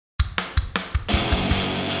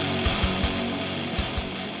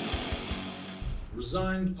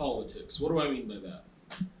Resigned politics. What do I mean by that?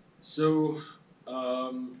 So,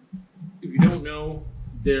 if you don't know,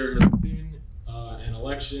 there has been an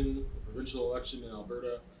election, a provincial election in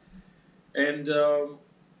Alberta, and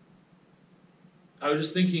I was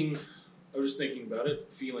just thinking, about it,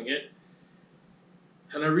 feeling it,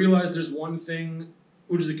 and I realized there's one thing,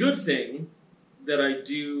 which is a good thing, that I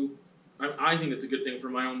do. I think it's a good thing for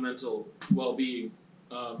my own mental well-being,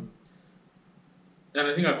 and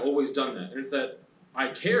I think I've always done that. And it's that I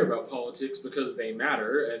care about politics because they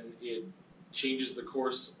matter, and it changes the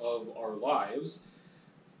course of our lives.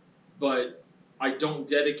 But I don't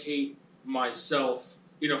dedicate myself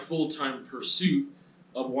in a full-time pursuit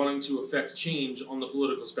of wanting to affect change on the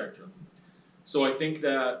political spectrum. So I think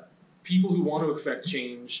that people who want to affect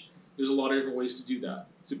change, there's a lot of different ways to do that.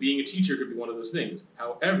 So being a teacher could be one of those things.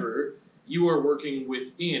 However, you are working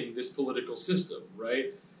within this political system,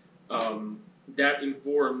 right? That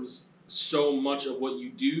informs so much of what you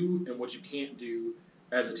do and what you can't do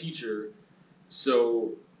as a teacher.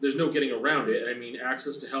 So there's no getting around it. I mean,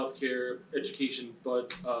 access to healthcare, education,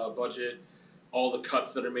 budget, all the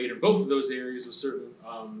cuts that are made in both of those areas with certain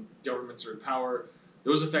governments are in power,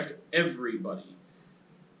 those affect everybody.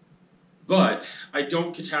 But I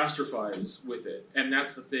don't catastrophize with it, and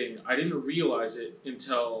that's the thing. I didn't realize it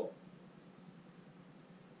until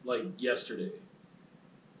like yesterday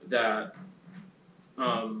that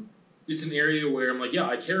it's an area where I'm like, yeah,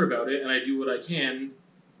 I care about it, and I do what I can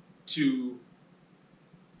to.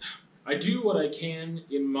 I do what I can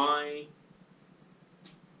in my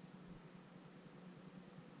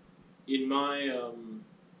I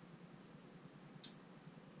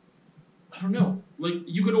don't know. Like,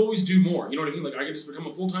 you could always do more. You know what I mean? Like, I could just become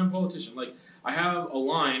a full-time politician. Like, I have a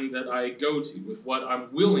line that I go to with what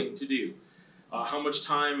I'm willing to do. How much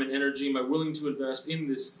time and energy am I willing to invest in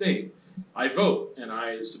this thing? I vote, and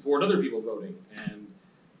I support other people voting. And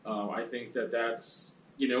I think that that's,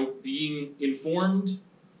 being informed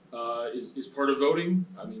is part of voting.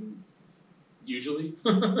 I mean, usually.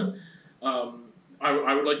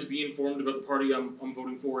 I would like to be informed about the party I'm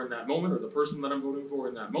voting for in that moment, or the person that I'm voting for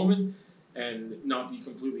in that moment, and not be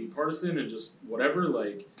completely partisan and just whatever.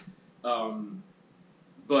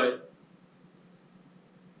 But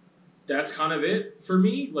that's kind of it for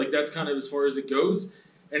me. Like, that's kind of as far as it goes.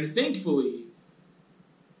 And thankfully,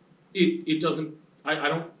 it doesn't. I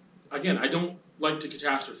don't like to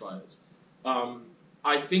catastrophize.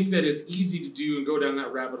 I think that it's easy to do and go down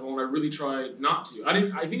that rabbit hole, and I really try not to.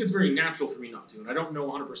 I think it's very natural for me not to, and I don't know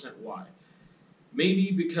 100% why.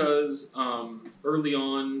 Maybe because early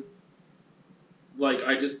on, like,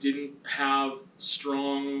 I just didn't have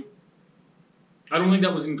strong. I don't think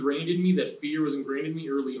that was ingrained in me. That fear was ingrained in me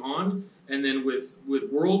early on, and then with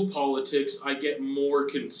world politics, I get more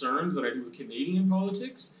concerned than I do with Canadian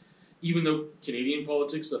politics, even though Canadian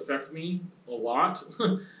politics affect me a lot.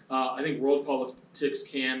 I think world politics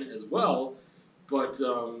can as well, but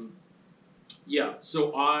yeah.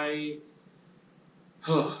 So I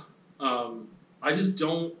just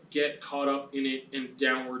don't get caught up in it and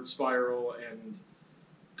downward spiral and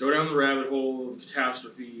go down the rabbit hole of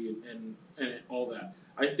catastrophe and all that.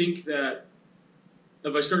 I think that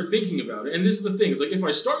if I start thinking about it, and this is the thing, it's like if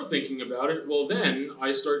I start thinking about it, well then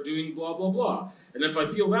I start doing blah blah blah. And if I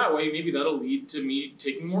feel that way, maybe that'll lead to me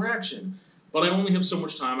taking more action. But I only have so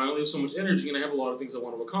much time, I only have so much energy, and I have a lot of things I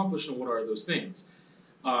want to accomplish, and what are those things?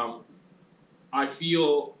 I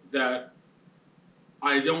feel that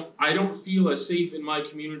I don't feel as safe in my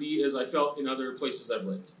community as I felt in other places I've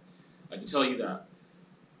lived. I can tell you that.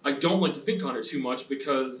 I don't like to think on it too much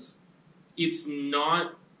because it's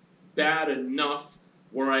not bad enough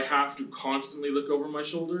where I have to constantly look over my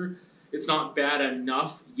shoulder. It's not bad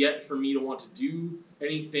enough yet for me to want to do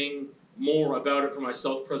anything more about it for my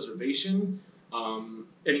self-preservation,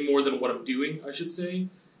 any more than what I'm doing, I should say.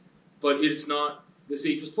 But it's not the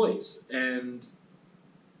safest place, and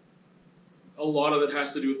a lot of it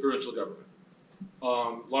has to do with provincial government.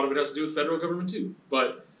 A lot of it has to do with federal government too,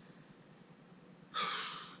 but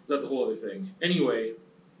that's a whole other thing. Anyway,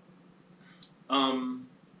 I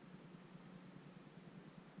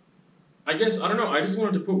guess, I don't know, I just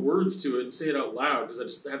wanted to put words to it and say it out loud, because I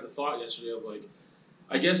just had the thought yesterday of, like,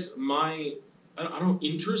 I guess my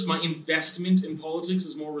investment in politics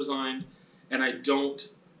is more resigned, and I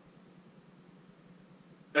don't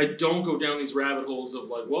go down these rabbit holes of,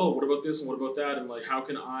 like, well, what about this and what about that, and, like, how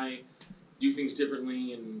can I do things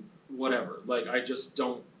differently and whatever. Like, I just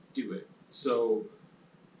don't do it. So,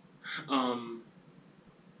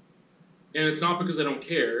 and it's not because I don't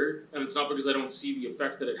care, and it's not because I don't see the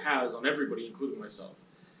effect that it has on everybody, including myself.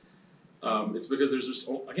 It's because there's just,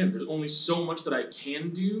 again, there's only so much that I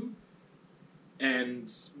can do,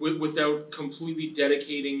 and without completely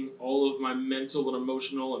dedicating all of my mental and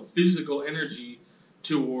emotional and physical energy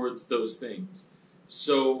towards those things.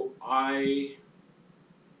 So I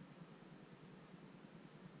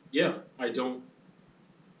don't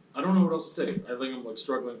know what else to say. I think I'm like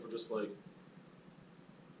struggling for just like,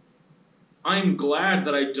 I'm glad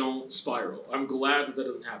that I don't spiral. I'm glad that that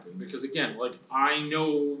doesn't happen because again, like I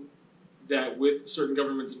know that with certain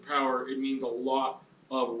governments in power, it means a lot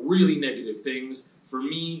of really negative things for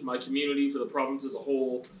me, my community, for the province as a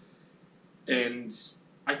whole. And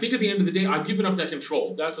I think at the end of the day, I've given up that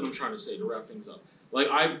control. That's what I'm trying to say to wrap things up. Like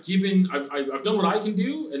I've done what I can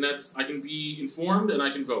do, and that's I can be informed and I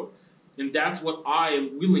can vote, and that's what I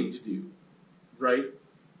am willing to do, right?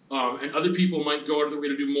 And other people might go out of their way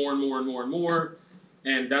to do more and more and more and more,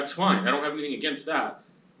 and that's fine. I don't have anything against that,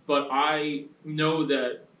 but I know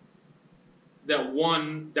that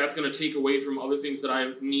one, that's going to take away from other things that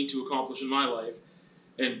I need to accomplish in my life,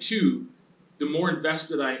 and two, the more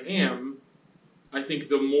invested I am, I think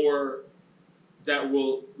the more that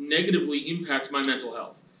will negatively impact my mental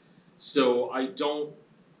health. So I don't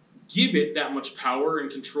give it that much power and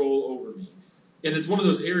control over me. And it's one of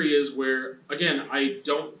those areas where, again, I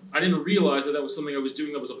didn't realize that was something I was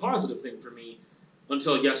doing that was a positive thing for me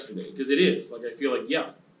until yesterday, because it is. Like, I feel like,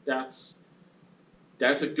 yeah, that's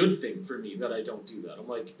a good thing for me that I don't do that. I'm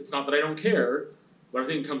like, it's not that I don't care, but I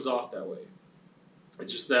think it comes off that way.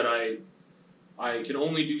 It's just that I can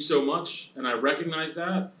only do so much, and I recognize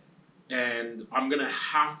that, and I'm going to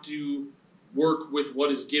have to work with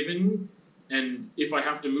what is given, and if I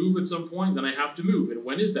have to move at some point, then I have to move, and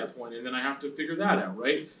when is that point? And then I have to figure that out,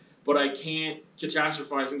 right? But I can't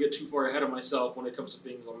catastrophize and get too far ahead of myself when it comes to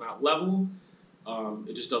things on that level.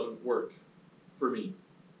 It just doesn't work for me.